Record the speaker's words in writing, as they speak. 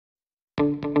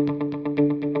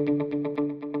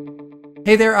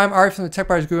Hey there, I'm Ari from the Tech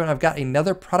Buyers Guru, and I've got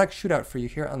another product shootout for you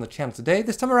here on the channel today.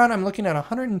 This time around, I'm looking at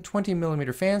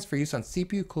 120mm fans for use on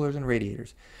CPU coolers and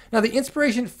radiators. Now, the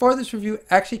inspiration for this review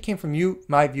actually came from you,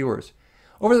 my viewers.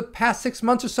 Over the past 6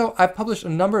 months or so, I've published a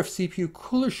number of CPU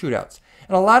cooler shootouts,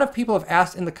 and a lot of people have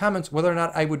asked in the comments whether or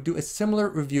not I would do a similar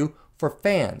review for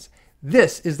fans.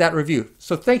 This is that review,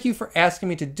 so thank you for asking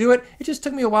me to do it. It just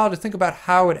took me a while to think about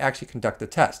how I would actually conduct the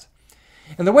test.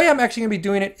 And the way I'm actually going to be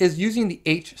doing it is using the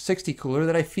H60 cooler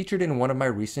that I featured in one of my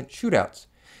recent shootouts.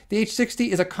 The H60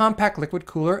 is a compact liquid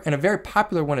cooler and a very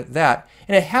popular one at that,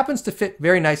 and it happens to fit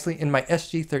very nicely in my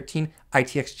SG13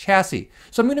 ITX chassis.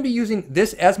 So I'm going to be using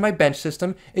this as my bench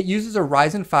system. It uses a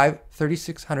Ryzen 5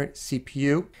 3600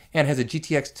 CPU and has a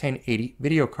GTX 1080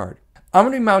 video card. I'm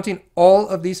going to be mounting all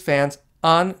of these fans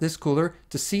on this cooler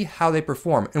to see how they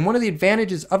perform. And one of the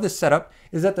advantages of this setup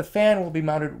is that the fan will be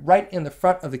mounted right in the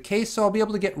front of the case, so I'll be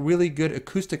able to get really good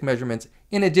acoustic measurements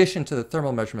in addition to the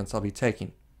thermal measurements I'll be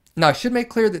taking. Now, I should make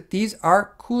clear that these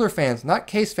are cooler fans, not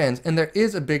case fans, and there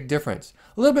is a big difference.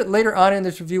 A little bit later on in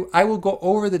this review, I will go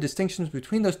over the distinctions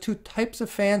between those two types of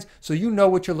fans so you know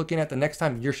what you're looking at the next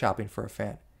time you're shopping for a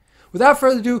fan. Without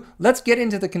further ado, let's get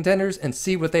into the contenders and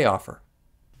see what they offer.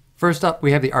 First up,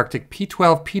 we have the Arctic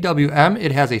P12 PWM.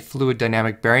 It has a fluid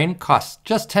dynamic bearing, costs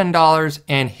just $10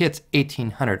 and hits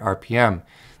 1800 RPM.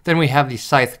 Then we have the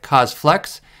Scythe Cos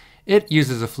Flex. It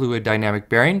uses a fluid dynamic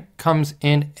bearing, comes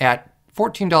in at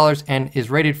 $14 and is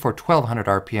rated for 1200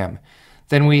 RPM.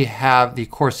 Then we have the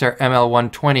Corsair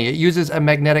ML120. It uses a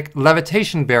magnetic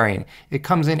levitation bearing. It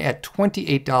comes in at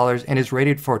 $28 and is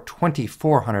rated for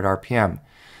 2400 RPM.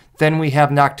 Then we have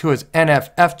Noctua's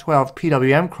NF-A12x25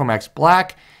 PWM Chromax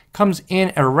Black. Comes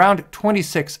in at around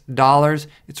 $26.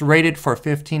 It's rated for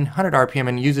 1500 RPM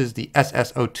and uses the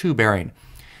SSO2 bearing.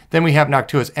 Then we have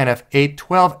Noctua's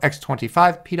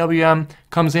NF-A12x25 PWM.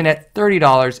 Comes in at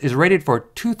 $30, is rated for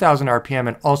 2000 RPM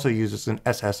and also uses an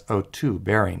SSO2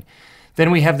 bearing.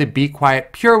 Then we have the Be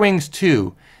Quiet Pure Wings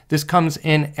 2. This comes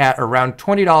in at around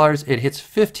 $20. It hits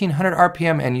 1500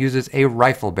 RPM and uses a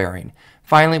rifle bearing.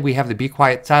 Finally, we have the Be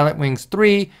Quiet Silent Wings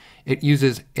 3. It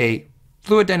uses a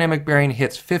fluid dynamic bearing,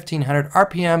 hits 1500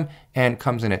 RPM and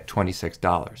comes in at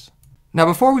 $26. Now,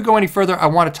 before we go any further, I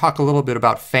want to talk a little bit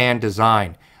about fan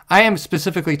design. I am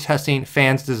specifically testing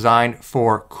fans designed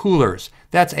for coolers.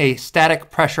 That's a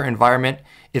static pressure environment.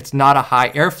 It's not a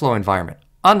high airflow environment.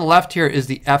 On the left here is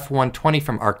the F120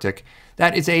 from Arctic.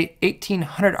 That is a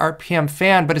 1800 RPM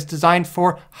fan, but it's designed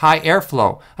for high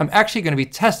airflow. I'm actually going to be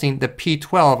testing the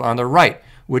P12 on the right,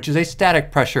 which is a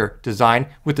static pressure design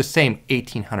with the same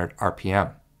 1800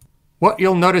 RPM. What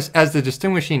you'll notice as the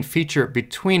distinguishing feature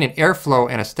between an airflow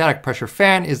and a static pressure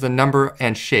fan is the number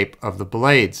and shape of the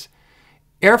blades.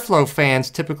 Airflow fans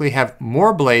typically have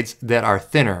more blades that are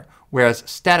thinner, whereas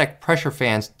static pressure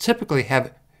fans typically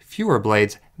have fewer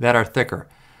blades that are thicker.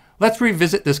 Let's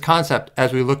revisit this concept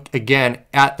as we look again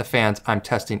at the fans I'm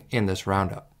testing in this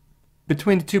roundup.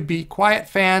 Between the two Be Quiet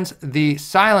fans, the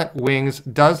Silent Wings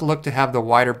does look to have the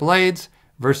wider blades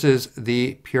versus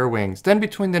the Pure Wings. Then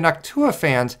between the Noctua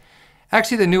fans,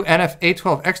 actually the new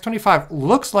NF-A12x25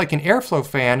 looks like an airflow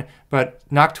fan, but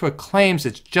Noctua claims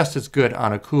it's just as good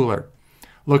on a cooler.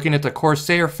 Looking at the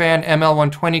Corsair fan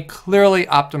ML120, clearly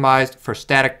optimized for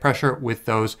static pressure with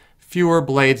those fewer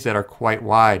blades that are quite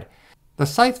wide. The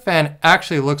Scythe fan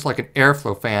actually looks like an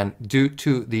airflow fan due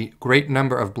to the great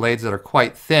number of blades that are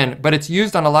quite thin, but it's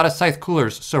used on a lot of Scythe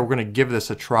coolers, so we're going to give this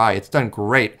a try. It's done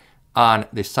great on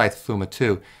the Scythe Fuma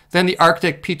 2. Then the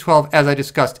Arctic P12, as I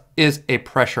discussed, is a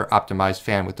pressure optimized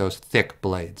fan with those thick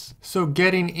blades. So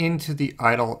getting into the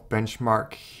idle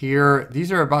benchmark here,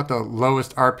 these are about the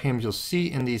lowest RPMs you'll see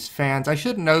in these fans. I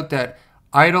should note that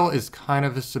idle is kind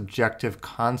of a subjective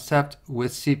concept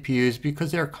with CPUs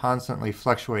because they're constantly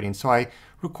fluctuating. So I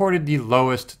recorded the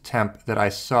lowest temp that I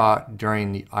saw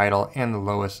during the idle and the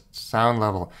lowest sound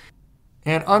level.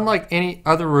 And unlike any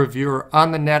other reviewer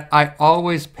on the net, I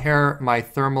always pair my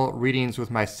thermal readings with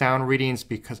my sound readings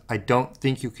because I don't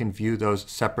think you can view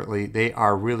those separately. They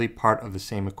are really part of the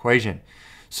same equation.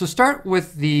 So start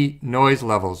with the noise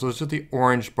levels. Those are the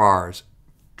orange bars.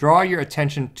 Draw your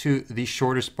attention to the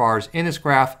shortest bars in this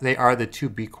graph. They are the two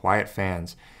Be Quiet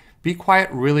fans. Be Quiet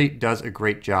really does a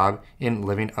great job in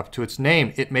living up to its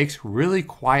name. It makes really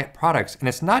quiet products, and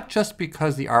it's not just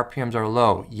because the RPMs are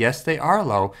low. Yes, they are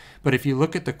low, but if you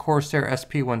look at the Corsair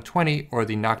SP120 or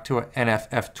the Noctua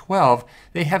NF-A12,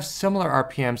 they have similar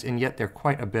RPMs, and yet they're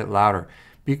quite a bit louder.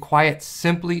 Be Quiet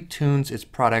simply tunes its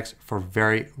products for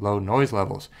very low noise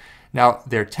levels. Now,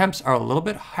 their temps are a little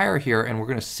bit higher here, and we're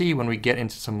going to see when we get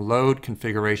into some load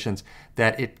configurations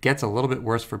that it gets a little bit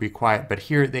worse for Be Quiet, but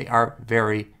here they are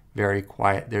very, very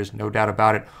quiet. There's no doubt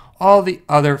about it. All the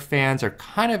other fans are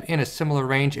kind of in a similar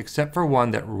range except for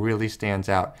one that really stands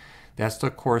out. That's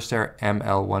the Corsair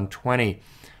ML120.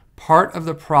 Part of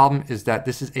the problem is that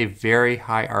this is a very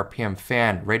high RPM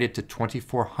fan rated to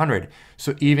 2400.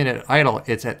 So even at idle,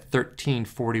 it's at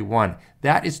 1341.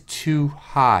 That is too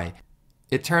high.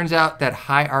 It turns out that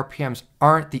high RPMs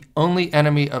aren't the only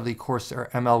enemy of the Corsair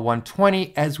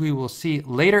ML120, as we will see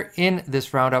later in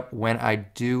this roundup when I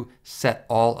do set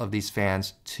all of these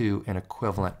fans to an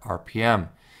equivalent RPM.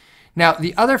 Now,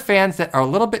 the other fans that are a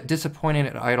little bit disappointing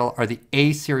at idle are the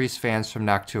A-series fans from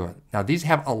Noctua. Now, these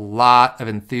have a lot of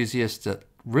enthusiasts that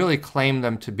really claim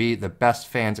them to be the best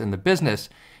fans in the business,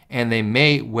 and they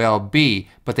may well be,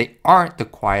 but they aren't the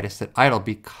quietest at idle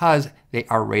because they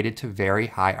are rated to very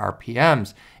high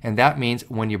RPMs. And that means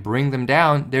when you bring them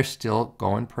down, they're still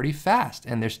going pretty fast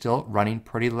and they're still running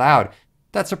pretty loud.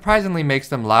 That surprisingly makes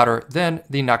them louder than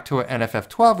the Noctua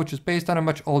NF-A12, which is based on a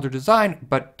much older design,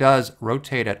 but does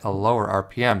rotate at a lower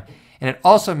RPM. And it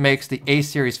also makes the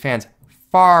A-series fans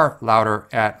far louder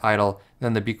at idle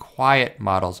than the Be Quiet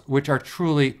models, which are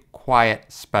truly quiet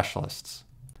specialists.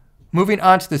 Moving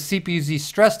on to the CPU-Z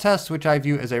stress test, which I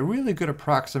view as a really good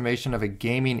approximation of a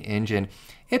gaming engine.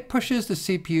 It pushes the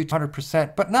CPU to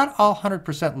 100%, but not all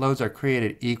 100% loads are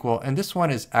created equal, and this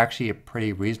one is actually a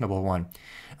pretty reasonable one.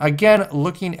 Again,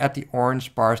 looking at the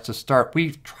orange bars to start,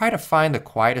 we try to find the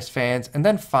quietest fans and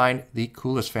then find the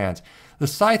coolest fans. The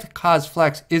Scythe Cos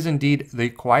Flex is indeed the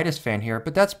quietest fan here,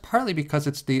 but that's partly because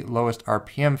it's the lowest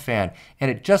RPM fan, and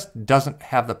it just doesn't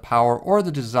have the power or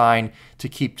the design to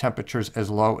keep temperatures as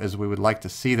low as we would like to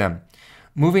see them.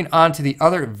 Moving on to the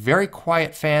other very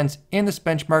quiet fans in this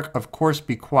benchmark, of course,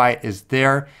 Be Quiet is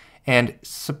there. And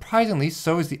surprisingly,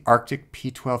 so is the Arctic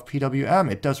P12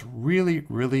 PWM. It does really,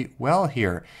 really well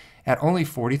here at only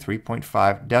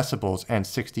 43.5 decibels and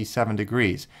 67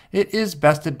 degrees. It is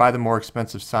bested by the more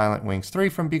expensive Silent Wings 3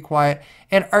 from Be Quiet,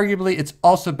 and arguably it's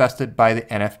also bested by the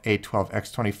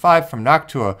NF-A12x25 from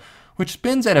Noctua, which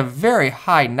spins at a very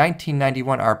high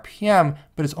 1991 RPM,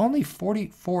 but is only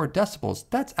 44 decibels.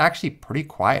 That's actually pretty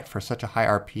quiet for such a high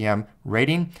RPM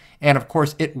rating. And of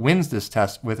course, it wins this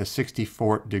test with a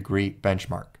 64-degree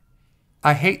benchmark.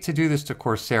 I hate to do this to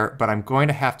Corsair, but I'm going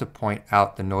to have to point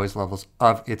out the noise levels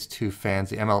of its two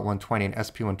fans, the ML120 and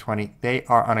SP120. They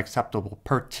are unacceptable,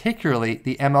 particularly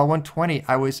the ML120.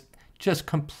 I was just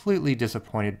completely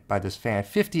disappointed by this fan.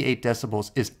 58 decibels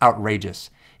is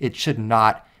outrageous. It should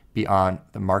not be on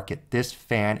the market. This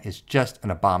fan is just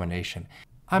an abomination.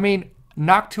 I mean,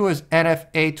 Noctua's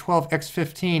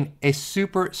NF-A12x25, a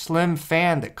super slim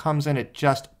fan that comes in at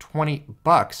just 20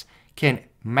 bucks, can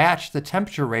match the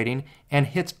temperature rating and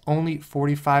hits only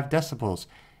 45 decibels.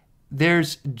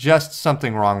 There's just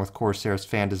something wrong with Corsair's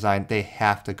fan design. They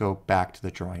have to go back to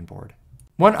the drawing board.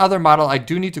 One other model I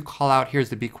do need to call out here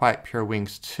is the Be Quiet Pure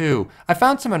Wings 2. I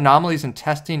found some anomalies in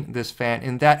testing this fan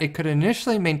in that it could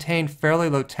initially maintain fairly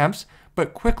low temps,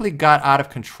 but quickly got out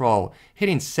of control,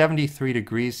 hitting 73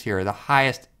 degrees here, the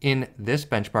highest in this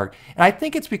benchmark. And I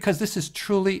think it's because this is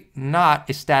truly not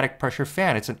a static pressure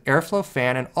fan. It's an airflow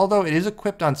fan, and although it is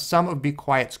equipped on some of Be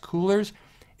Quiet's coolers,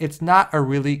 it's not a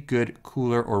really good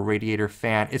cooler or radiator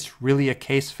fan. It's really a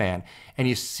case fan. And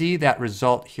you see that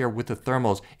result here with the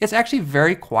thermals. It's actually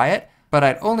very quiet, but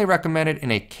I'd only recommend it in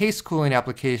a case cooling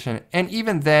application. And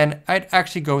even then, I'd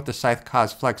actually go with the Scythe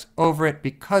Cos Flex over it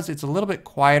because it's a little bit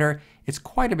quieter, it's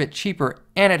quite a bit cheaper,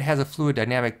 and it has a fluid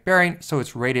dynamic bearing, so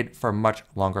it's rated for a much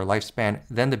longer lifespan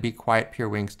than the Be Quiet Pure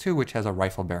Wings 2, which has a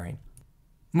rifle bearing.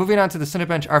 Moving on to the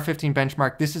Cinebench R15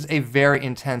 Benchmark, this is a very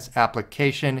intense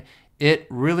application. It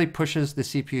really pushes the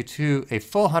CPU to a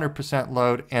full 100%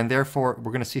 load, and therefore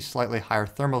we're going to see slightly higher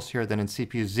thermals here than in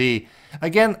CPU-Z.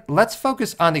 Again, let's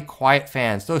focus on the quiet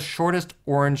fans, those shortest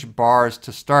orange bars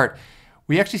to start.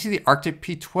 We actually see the Arctic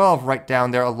P12 right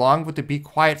down there along with the Be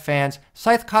Quiet fans.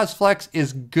 Scythe Cos Flex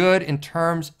is good in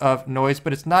terms of noise,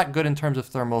 but it's not good in terms of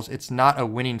thermals. It's not a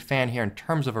winning fan here in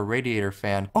terms of a radiator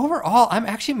fan. Overall, I'm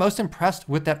actually most impressed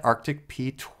with that Arctic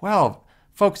P12.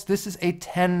 Folks, this is a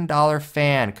 $10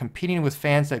 fan competing with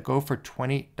fans that go for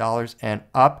 $20 and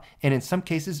up, and in some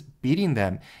cases beating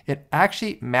them. It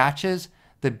actually matches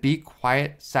the Be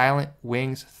Quiet Silent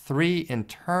Wings 3 in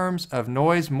terms of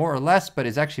noise, more or less, but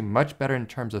is actually much better in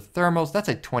terms of thermals. That's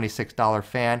a $26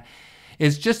 fan.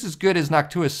 It's just as good as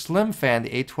Noctua's slim fan,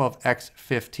 the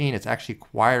A12x15. It's actually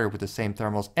quieter with the same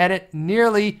thermals, and it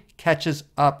nearly catches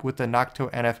up with the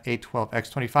Noctua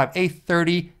NF-A12x25, a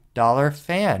 $30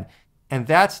 fan. And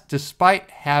that's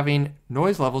despite having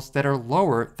noise levels that are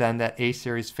lower than that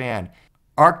A-series fan.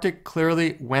 Arctic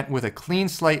clearly went with a clean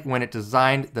slate when it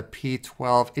designed the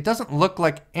P12. It doesn't look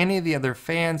like any of the other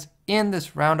fans in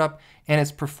this roundup, and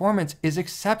its performance is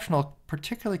exceptional,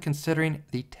 particularly considering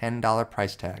the $10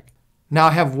 price tag. Now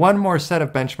I have one more set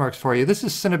of benchmarks for you. This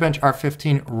is Cinebench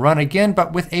R15 run again,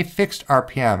 but with a fixed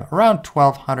RPM, around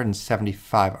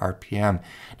 1275 RPM.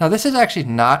 Now this is actually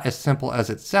not as simple as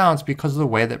it sounds because of the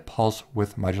way that pulse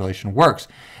width modulation works.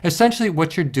 Essentially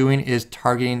what you're doing is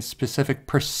targeting specific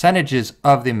percentages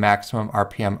of the maximum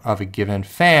RPM of a given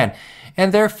fan.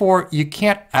 And therefore you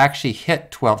can't actually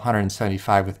hit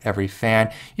 1275 with every fan.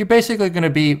 You're basically going to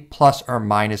be plus or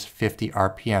minus 50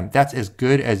 RPM. That's as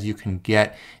good as you can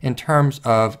get in terms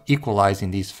of equalizing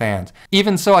these fans.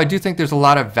 Even so, I do think there's a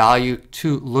lot of value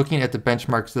to looking at the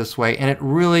benchmarks this way, and it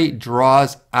really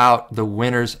draws out the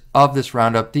winners of this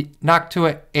roundup, the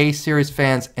Noctua A-series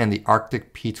fans and the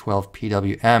Arctic P12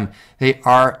 PWM. They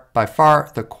are by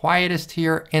far the quietest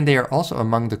here, and they are also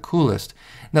among the coolest.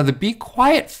 Now the Be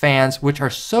Quiet fans, which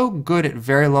are so good at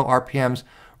very low RPMs,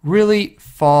 really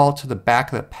fall to the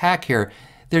back of the pack here.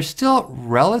 They're still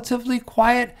relatively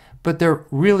quiet, but they're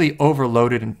really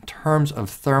overloaded in terms of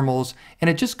thermals, and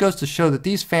it just goes to show that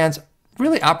these fans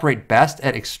really operate best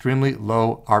at extremely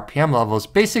low RPM levels.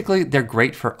 Basically, they're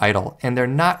great for idle, and they're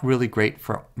not really great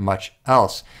for much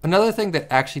else. Another thing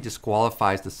that actually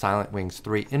disqualifies the Silent Wings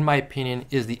 3, in my opinion,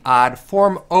 is the odd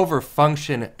form over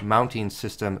function mounting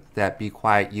system that Be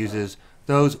Quiet uses.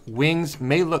 Those wings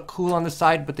may look cool on the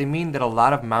side, but they mean that a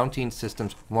lot of mounting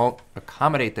systems won't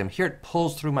accommodate them. Here it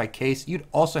pulls through my case. You'd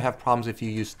also have problems if you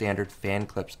use standard fan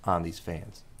clips on these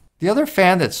fans. The other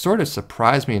fan that sort of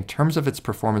surprised me in terms of its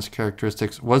performance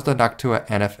characteristics was the Noctua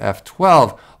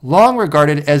NF-A12, long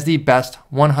regarded as the best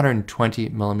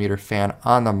 120mm fan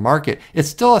on the market. It's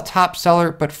still a top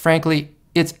seller, but frankly,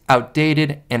 it's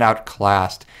outdated and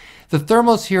outclassed. The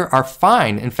thermals here are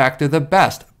fine, in fact they're the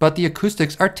best, but the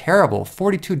acoustics are terrible.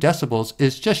 42 decibels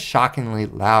is just shockingly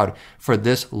loud for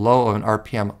this low of an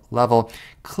RPM level.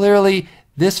 Clearly,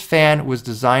 this fan was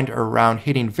designed around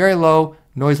hitting very low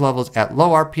noise levels at low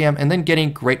RPM and then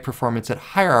getting great performance at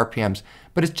higher RPMs,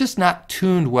 but it's just not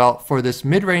tuned well for this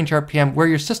mid-range RPM where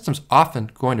your system's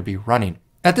often going to be running.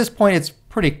 At this point, it's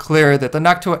pretty clear that the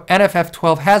Noctua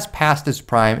NF-A12 has passed its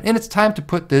prime, and it's time to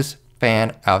put this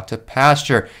fan out to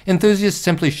pasture. Enthusiasts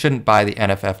simply shouldn't buy the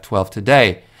NF-A12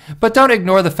 today. But don't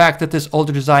ignore the fact that this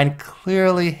older design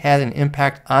clearly had an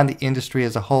impact on the industry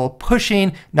as a whole,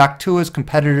 pushing Noctua's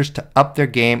competitors to up their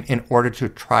game in order to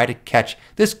try to catch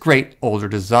this great older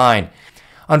design.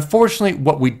 Unfortunately,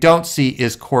 what we don't see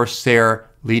is Corsair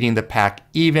leading the pack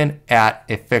even at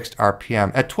a fixed RPM.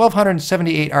 At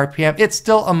 1278 RPM, it's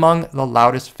still among the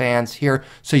loudest fans here,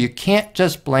 so you can't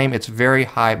just blame its very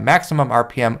high maximum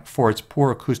RPM for its poor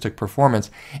acoustic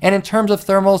performance. And in terms of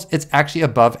thermals, it's actually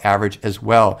above average as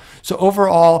well. So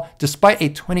overall, despite a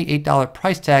 $28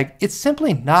 price tag, it's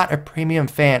simply not a premium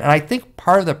fan. And I think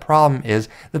part of the problem is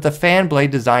that the fan blade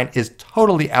design is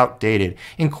totally outdated,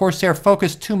 and Corsair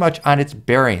focused too much on its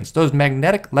bearings. Those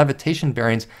magnetic levitation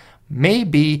bearings may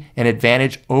be an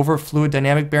advantage over fluid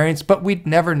dynamic bearings, but we'd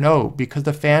never know because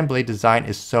the fan blade design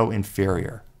is so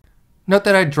inferior. Note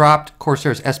that I dropped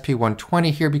Corsair's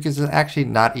SP120 here because it's actually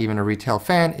not even a retail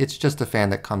fan, it's just a fan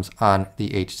that comes on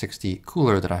the H60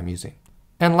 cooler that I'm using.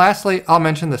 And lastly, I'll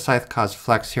mention the Scythe Cause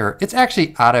Flex here. It's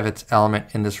actually out of its element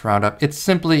in this roundup. It's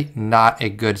simply not a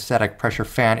good static pressure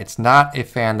fan. It's not a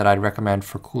fan that I'd recommend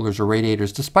for coolers or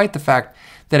radiators, despite the fact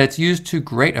that it's used to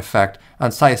great effect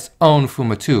on Scythe's own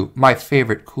Fuma 2, my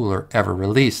favorite cooler ever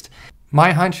released.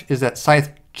 My hunch is that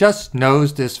Scythe just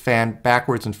knows this fan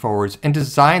backwards and forwards and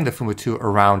designed the Fuma 2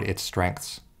 around its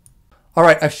strengths. All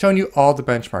right, I've shown you all the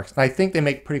benchmarks, and I think they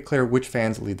make pretty clear which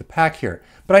fans lead the pack here.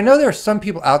 But I know there are some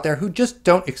people out there who just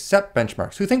don't accept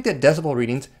benchmarks, who think that decibel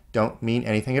readings don't mean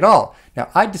anything at all. Now,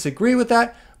 I disagree with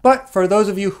that, but for those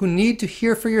of you who need to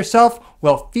hear for yourself,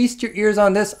 well, feast your ears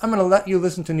on this. I'm going to let you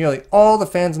listen to nearly all the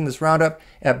fans in this roundup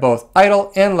at both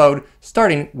idle and load,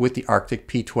 starting with the Arctic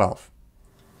P12.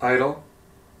 Idle,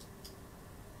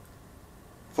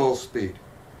 full speed.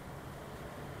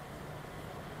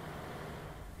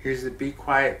 Here's the Be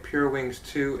Quiet Pure Wings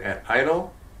 2 at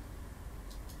idle.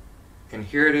 And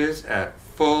here it is at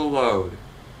full load.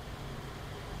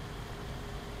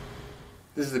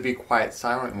 This is the Be Quiet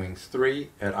Silent Wings 3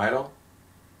 at idle.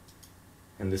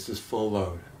 And this is full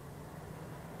load.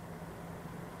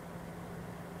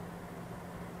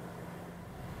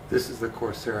 This is the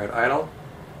Corsair at idle.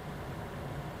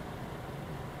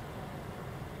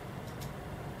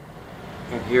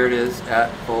 And here it is at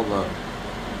full load.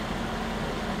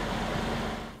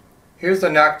 Here's the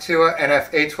Noctua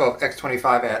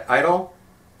NF-A12x25 at idle,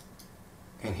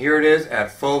 and here it is at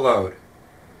full load.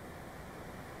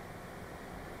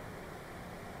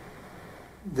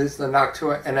 This is the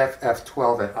Noctua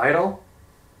NF-F12 at idle,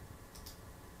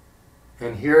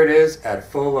 and here it is at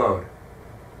full load.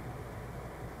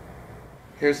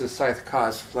 Here's the Scythe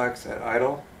Cause Flex at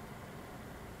idle,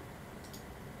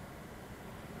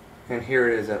 and here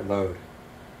it is at load.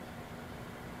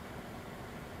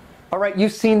 Alright,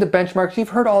 you've seen the benchmarks, you've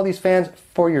heard all these fans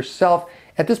for yourself.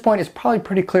 At this point, it's probably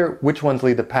pretty clear which ones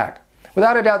lead the pack.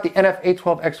 Without a doubt, the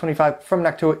NF-A12x25 from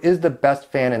Noctua is the best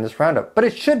fan in this roundup, but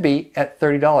it should be at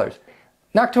 $30.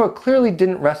 Noctua clearly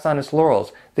didn't rest on its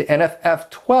laurels. The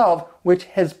NF-F12, which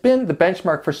has been the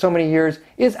benchmark for so many years,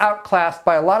 is outclassed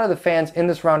by a lot of the fans in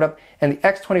this roundup, and the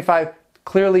X25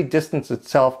 clearly distanced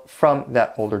itself from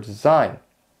that older design.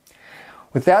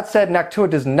 With that said, Noctua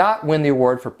does not win the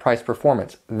award for price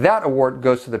performance. That award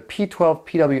goes to the P12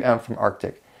 PWM from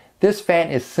Arctic. This fan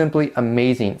is simply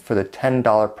amazing for the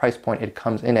 $10 price point it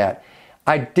comes in at.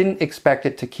 I didn't expect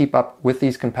it to keep up with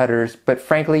these competitors, but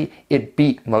frankly, it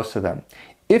beat most of them.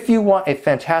 If you want a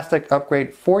fantastic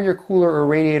upgrade for your cooler or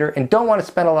radiator and don't want to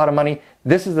spend a lot of money,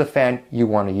 this is the fan you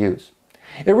want to use.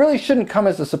 It really shouldn't come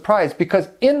as a surprise because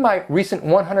in my recent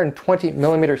 120mm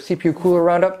CPU cooler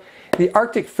roundup, the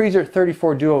Arctic Freezer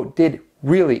 34 Duo did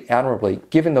really admirably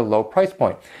given the low price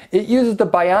point. It uses the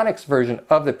Bionics version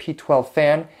of the P12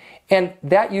 fan, and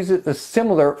that uses a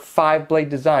similar 5-blade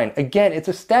design. Again, it's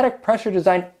a static pressure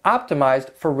design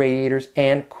optimized for radiators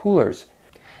and coolers.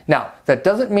 Now, that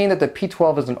doesn't mean that the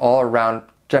P12 is an all-around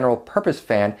general purpose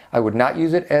fan. I would not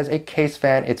use it as a case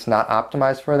fan. It's not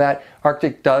optimized for that.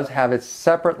 Arctic does have its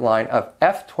separate line of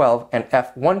F12 and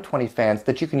F120 fans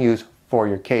that you can use for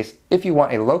your case if you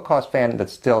want a low-cost fan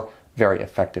that's still very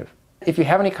effective. If you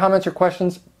have any comments or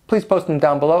questions, please post them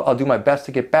down below. I'll do my best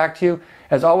to get back to you.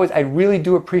 As always, I really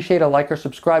do appreciate a like or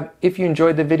subscribe if you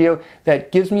enjoyed the video.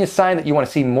 That gives me a sign that you want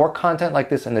to see more content like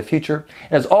this in the future.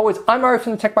 And as always, I'm Ari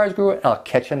from the Tech Buyers Guru, and I'll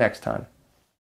catch you next time.